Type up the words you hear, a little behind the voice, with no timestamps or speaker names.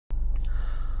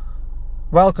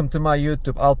Welcome to my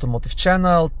YouTube automotive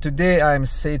channel. Today I'm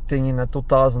sitting in a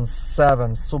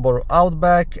 2007 Subaru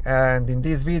Outback, and in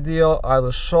this video I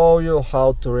will show you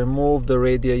how to remove the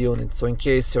radio unit. So in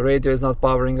case your radio is not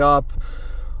powering up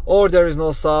or there is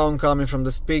no sound coming from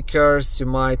the speakers, you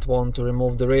might want to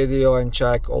remove the radio and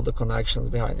check all the connections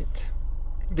behind it.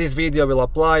 This video will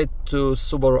apply to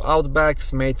Subaru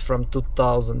Outbacks made from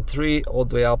 2003 all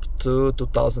the way up to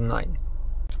 2009.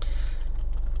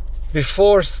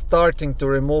 Before starting to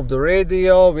remove the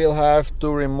radio, we'll have to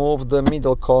remove the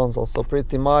middle console. So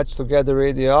pretty much to get the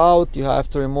radio out, you have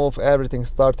to remove everything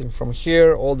starting from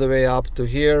here all the way up to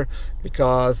here,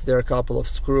 because there are a couple of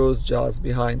screws just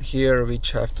behind here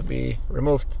which have to be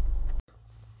removed.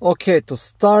 Okay, to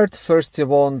start, first you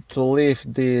want to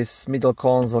lift this middle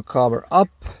console cover up,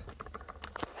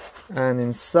 and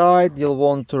inside you'll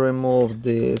want to remove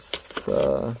this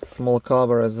small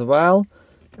cover as well.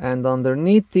 And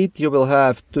underneath it you will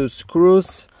have two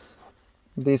screws,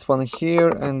 this one here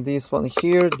and this one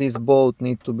here. These both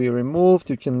need to be removed.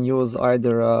 You can use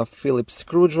either a Phillips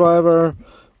screwdriver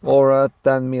or a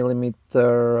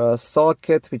 10mm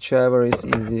socket, whichever is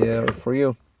easier for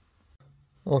you.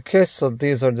 Okay, so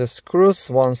these are the screws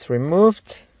once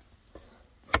removed.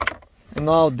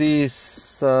 Now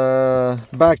this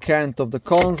back end of the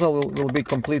console will be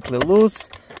completely loose.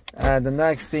 And the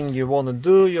next thing you want to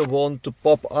do, you want to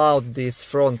pop out this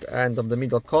front end of the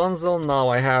middle console. Now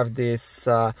I have this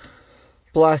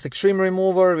plastic trim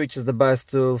remover, which is the best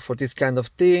tool for this kind of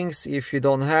things. If you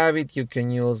don't have it, you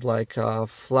can use like a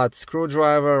flat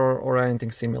screwdriver or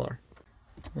anything similar.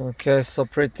 Okay, so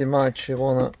pretty much you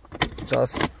want to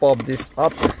just pop this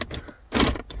up,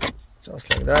 just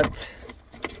like that.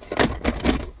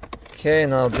 Okay,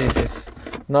 now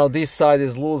this side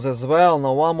is loose as well.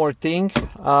 Now one more thing,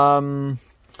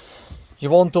 you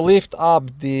want to lift up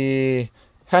the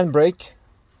handbrake,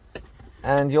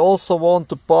 and you also want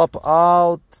to pop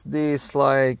out this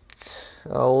like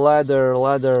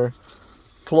leather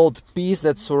cloth piece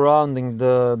that's surrounding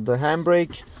the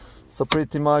handbrake. So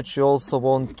pretty much you also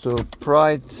want to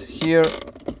pry it here.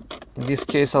 In this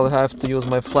case I'll have to use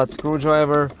my flat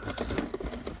screwdriver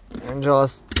and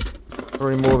just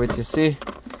remove it. You see,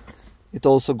 it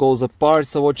also goes apart.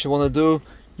 So what you want to do,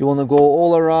 you want to go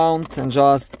all around and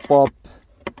just pop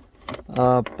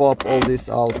all this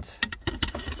out.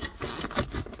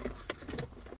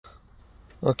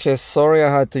 Okay, sorry, I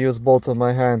had to use both of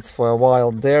my hands for a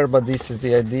while there, but this is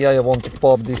the idea. You want to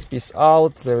pop this piece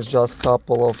out. There's just a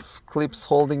couple of clips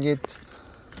holding it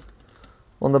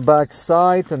on the back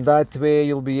side, and that way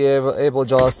you'll be able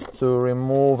just to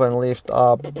remove and lift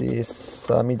up this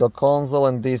middle console,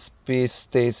 and this piece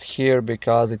stays here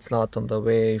because it's not on the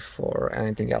way for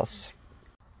anything else.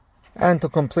 And to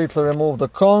completely remove the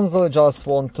console, you just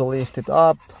want to lift it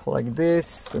up like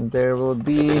this, and there will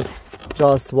be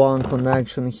just one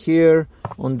connection here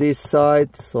on this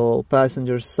side. So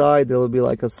passenger side, there will be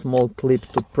like a small clip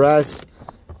to press,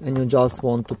 and you just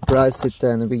want to press it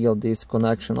and wheel this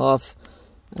connection off.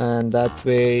 And that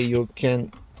way you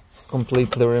can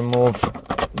completely remove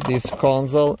this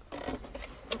console,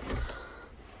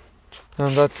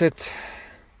 and that's it.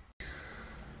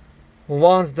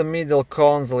 Once the middle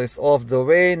console is off the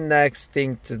way, next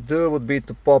thing to do would be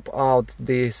to pop out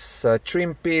this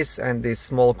trim piece and this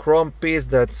small chrome piece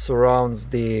that surrounds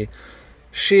the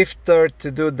shifter. To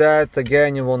do that,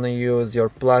 again, you want to use your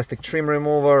plastic trim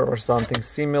remover or something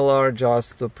similar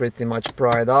just to pretty much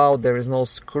pry it out. There is no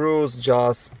screws,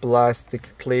 just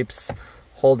plastic clips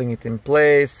holding it in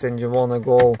place, and you want to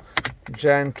go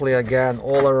gently again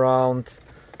all around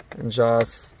and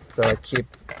just keep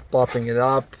popping it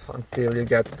up until you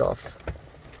get it off.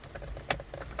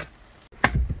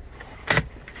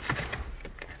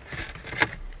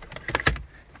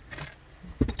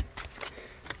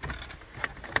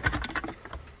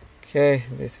 Okay,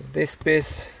 this is this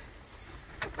piece.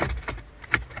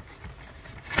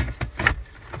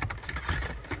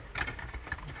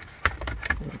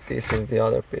 This is the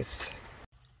other piece.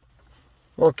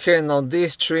 Okay, now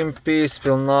this trim piece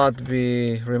will not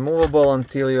be removable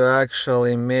until you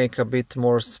actually make a bit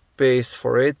more space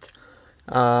for it.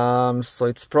 So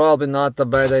it's probably not a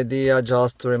bad idea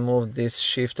just to remove this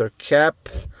shifter cap.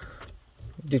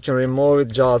 You can remove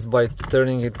it just by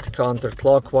turning it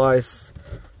counterclockwise.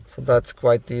 So that's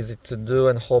quite easy to do,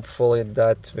 and hopefully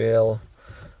that will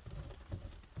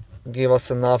give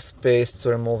us enough space to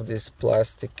remove this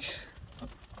plastic.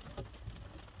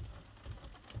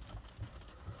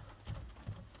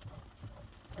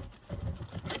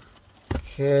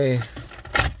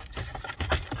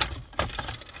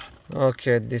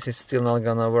 Okay, this is still not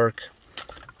gonna work.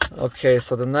 Okay,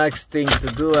 so the next thing to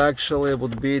do actually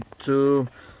would be to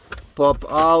pop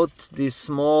out this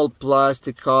small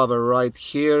plastic cover right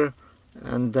here,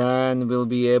 and then we'll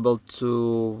be able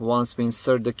to, once we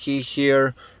insert the key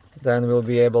here, then we'll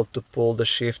be able to pull the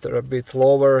shifter a bit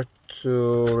lower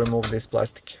to remove this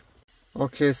plastic.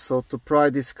 Okay, so to pry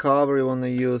this cover you want to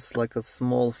use like a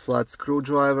small flat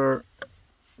screwdriver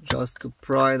just to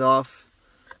pry it off.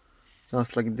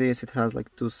 Just like this. It has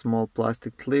like two small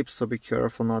plastic clips, so be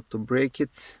careful not to break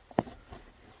it.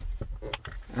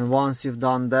 And once you've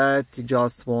done that, you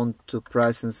just want to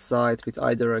press inside with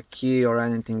either a key or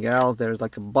anything else. There's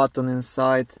like a button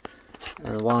inside,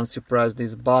 and once you press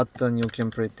this button you can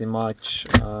pretty much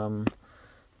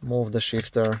move the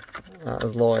shifter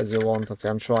as low as you want. Okay,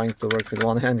 I'm trying to work with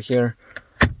one hand here,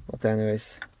 but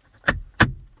anyways.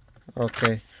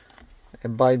 Okay,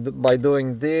 and by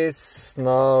doing this,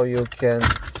 now you can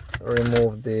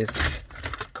remove this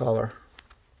cover.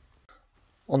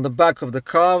 On the back of the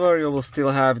cover you will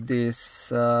still have this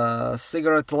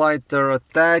cigarette lighter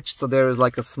attached, so there is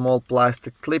like a small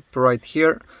plastic clip right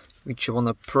here which you want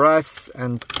to press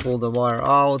and pull the wire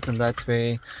out, and that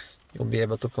way you'll be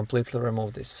able to completely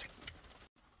remove this.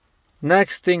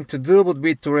 Next thing to do would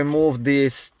be to remove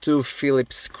these two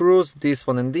Phillips screws, this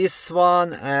one and this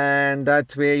one, and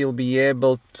that way you'll be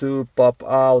able to pop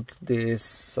out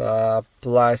these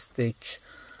plastic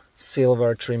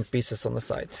silver trim pieces on the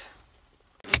side.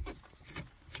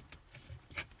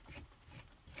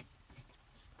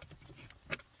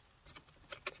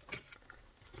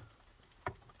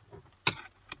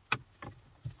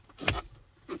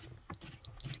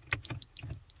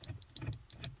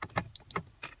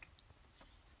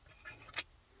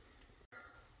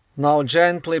 Now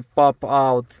gently pop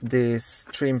out these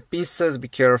trim pieces, be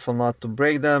careful not to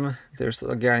break them. There's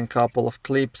again a couple of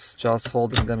clips just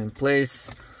holding them in place,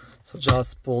 so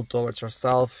just pull towards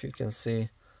yourself. You can see,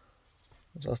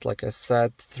 just like I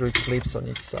said, 3 clips on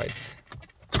each side.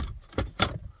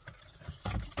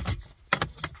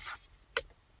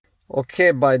 Okay,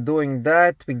 by doing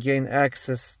that we gain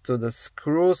access to the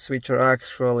screws which are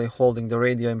actually holding the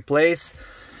radio in place.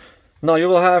 Now you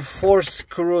will have 4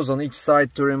 screws on each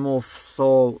side to remove,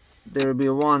 so there will be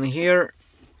one here,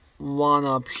 one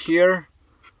up here,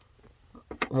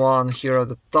 one here at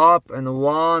the top, and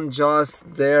one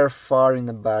just there far in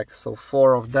the back. So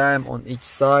 4 of them on each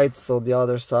side, so the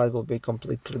other side will be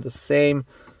completely the same.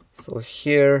 So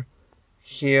here,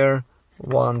 here,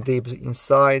 one deep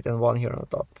inside and one here on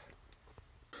the top.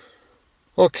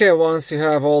 Okay, once you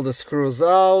have all the screws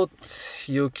out,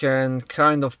 you can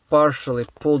kind of partially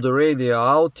pull the radio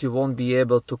out. You won't be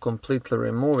able to completely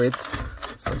remove it,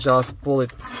 so just pull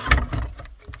it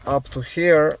up to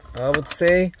here, I would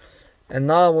say. And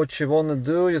now what you want to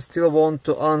do, you still want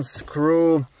to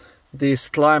unscrew these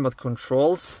climate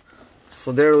controls.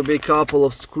 So there will be a couple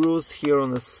of screws here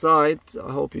on the side.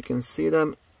 I hope you can see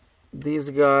them. This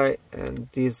guy and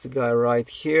this guy right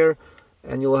here.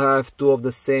 And you'll have 2 of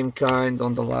the same kind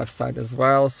on the left side as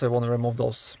well, so you want to remove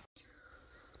those.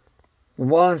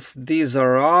 Once these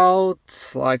are out,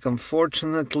 like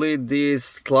unfortunately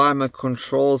these climate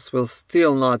controls will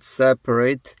still not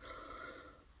separate.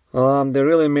 They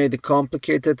really made it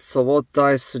complicated, so what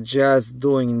I suggest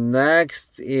doing next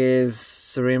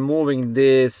is removing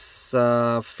this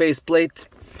faceplate.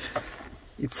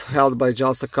 It's held by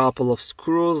just a couple of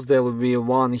screws. There will be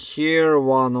one here,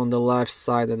 one on the left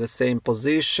side at the same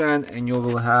position, and you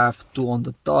will have 2 on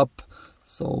the top.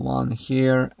 So one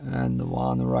here and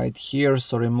one right here,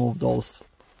 so remove those.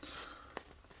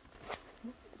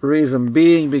 Reason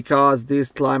being because these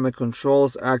climate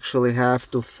controls actually have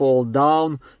to fall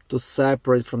down to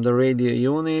separate from the radio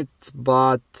unit,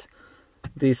 but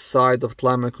this side of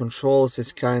climate controls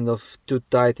is kind of too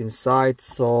tight inside,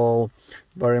 so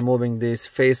by removing this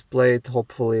faceplate,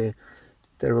 hopefully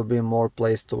there will be more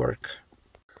place to work.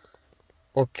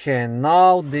 Okay,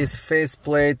 now this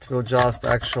faceplate will just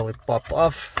actually pop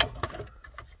off.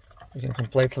 You can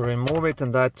completely remove it,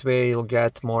 and that way you'll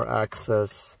get more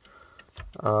access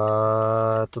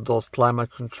to those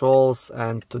climate controls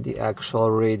and to the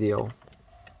actual radio.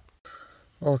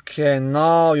 Okay,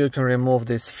 now you can remove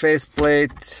this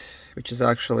faceplate, which is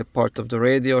actually part of the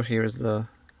radio. Here's the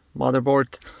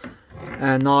motherboard.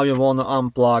 And now you want to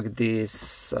unplug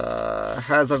these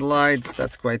hazard lights.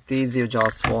 That's quite easy. You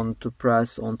just want to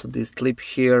press onto this clip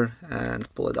here and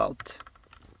pull it out.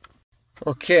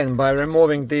 Okay, and by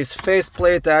removing this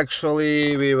faceplate,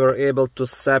 actually we were able to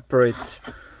separate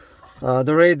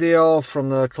the radio from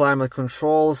the climate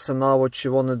controls. And now what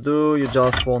you want to do, you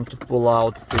just want to pull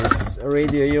out this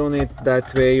radio unit.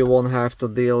 That way you won't have to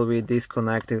deal with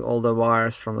disconnecting all the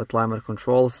wires from the climate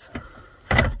controls.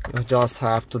 You just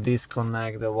have to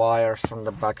disconnect the wires from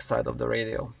the back side of the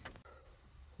radio.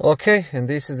 Okay, and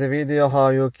this is the video how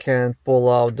you can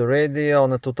pull out the radio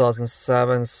on a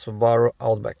 2007 Subaru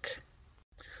Outback.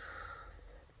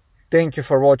 Thank you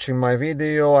for watching my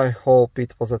video. I hope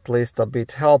it was at least a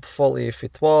bit helpful. If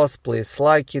it was, please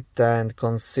like it and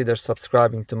consider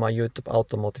subscribing to my YouTube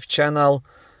automotive channel.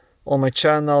 On my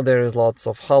channel there is lots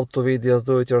of how-to videos,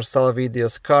 do-it-yourself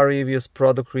videos, car reviews,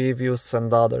 product reviews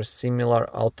and other similar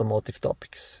automotive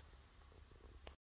topics.